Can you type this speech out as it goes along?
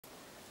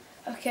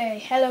Okay,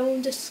 hello,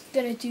 I'm just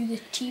going to do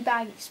the tea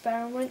bag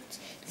experiment,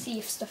 see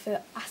if stuff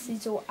are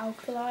acids or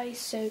alkalis.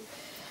 So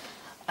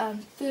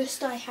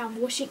first I have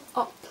washing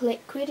up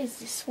liquid, is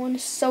this one,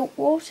 salt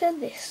water,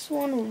 this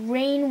one,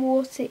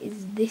 rainwater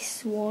is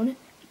this one,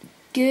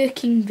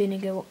 gherkin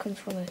vinegar, what comes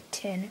from a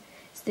tin,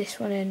 is this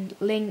one, and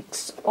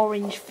Lynx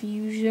orange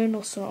fusion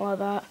or something like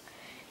that.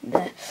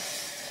 There.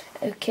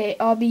 Okay,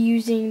 I'll be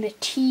using the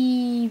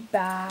tea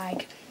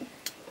bag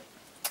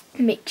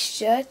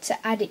mixture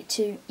to add it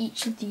to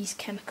each of these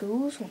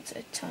chemicals once at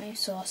a time.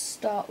 So I'll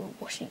start with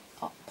washing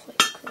up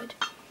liquid.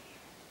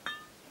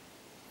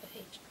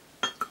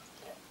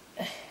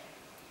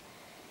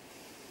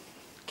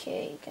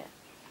 Okay, gonna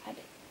add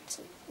it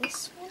to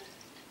this one.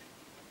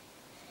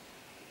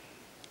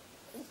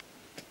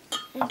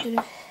 I'm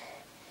gonna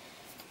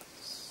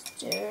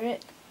stir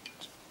it.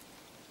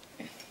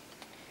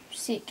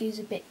 See, it gives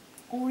a bit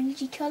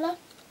orangey colour.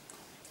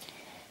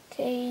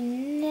 Okay,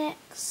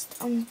 next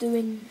I'm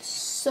doing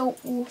salt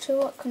water,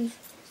 what comes,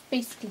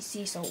 basically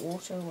sea salt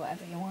water or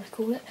whatever you want to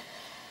call it.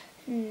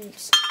 And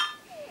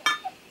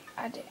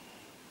add it.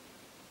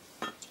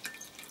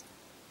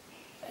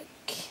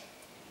 Okay.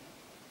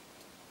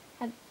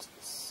 Add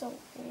salt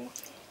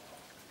water.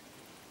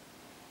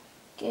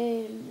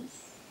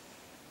 Goes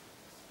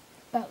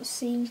about the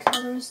same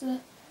colour as the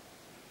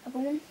other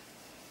one.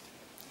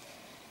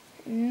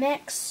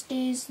 Next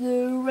is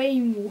the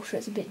rainwater.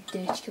 It's a bit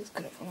dirty because it's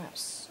got it from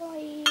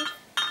outside.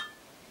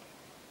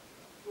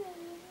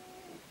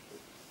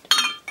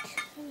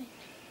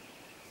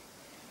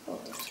 Oh,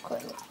 that's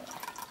quite a lot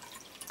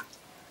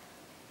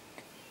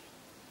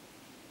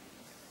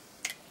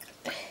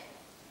there.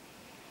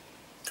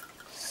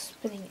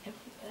 Spilling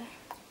everywhere.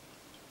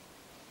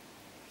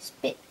 It's a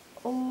bit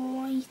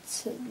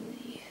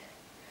lightly.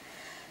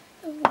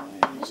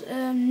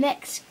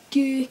 Next,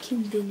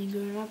 gherkin vinegar,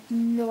 and I have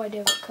no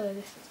idea what colour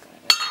this is going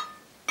to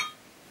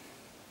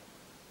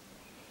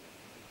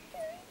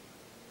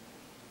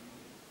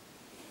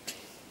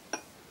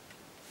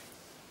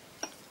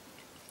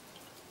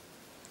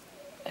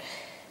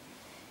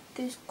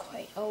be. Goes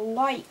quite a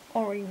light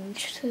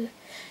orange to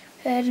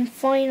red, and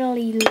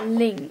finally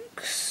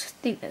Lynx.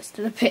 I think there's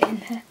still a bit in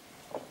there.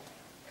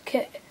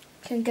 Okay,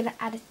 I'm going to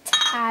add a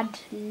tad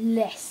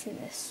less in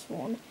this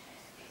one.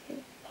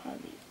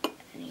 Hardly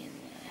any in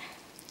there.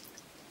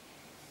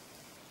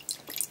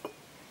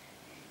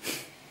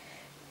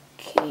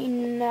 Okay,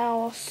 now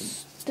I'll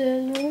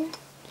stir.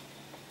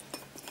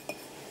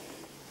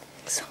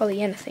 There's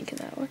hardly anything in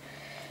that one.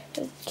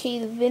 Okay,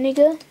 the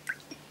vinegar.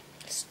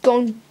 It's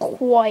gone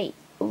quite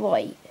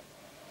light.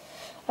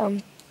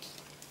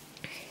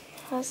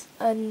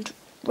 And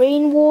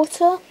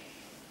rainwater.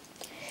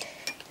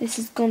 This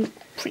has gone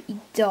pretty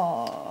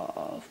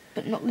dark,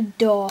 but not the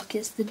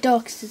darkest. The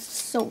darkest is the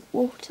salt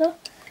water,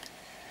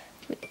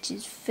 which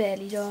is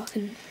fairly dark.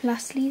 And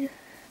lastly,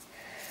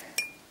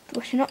 the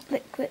washing up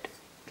liquid.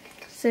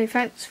 So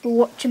thanks for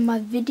watching my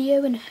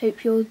video, and I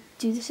hope you'll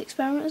do this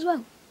experiment as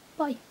well.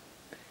 Bye.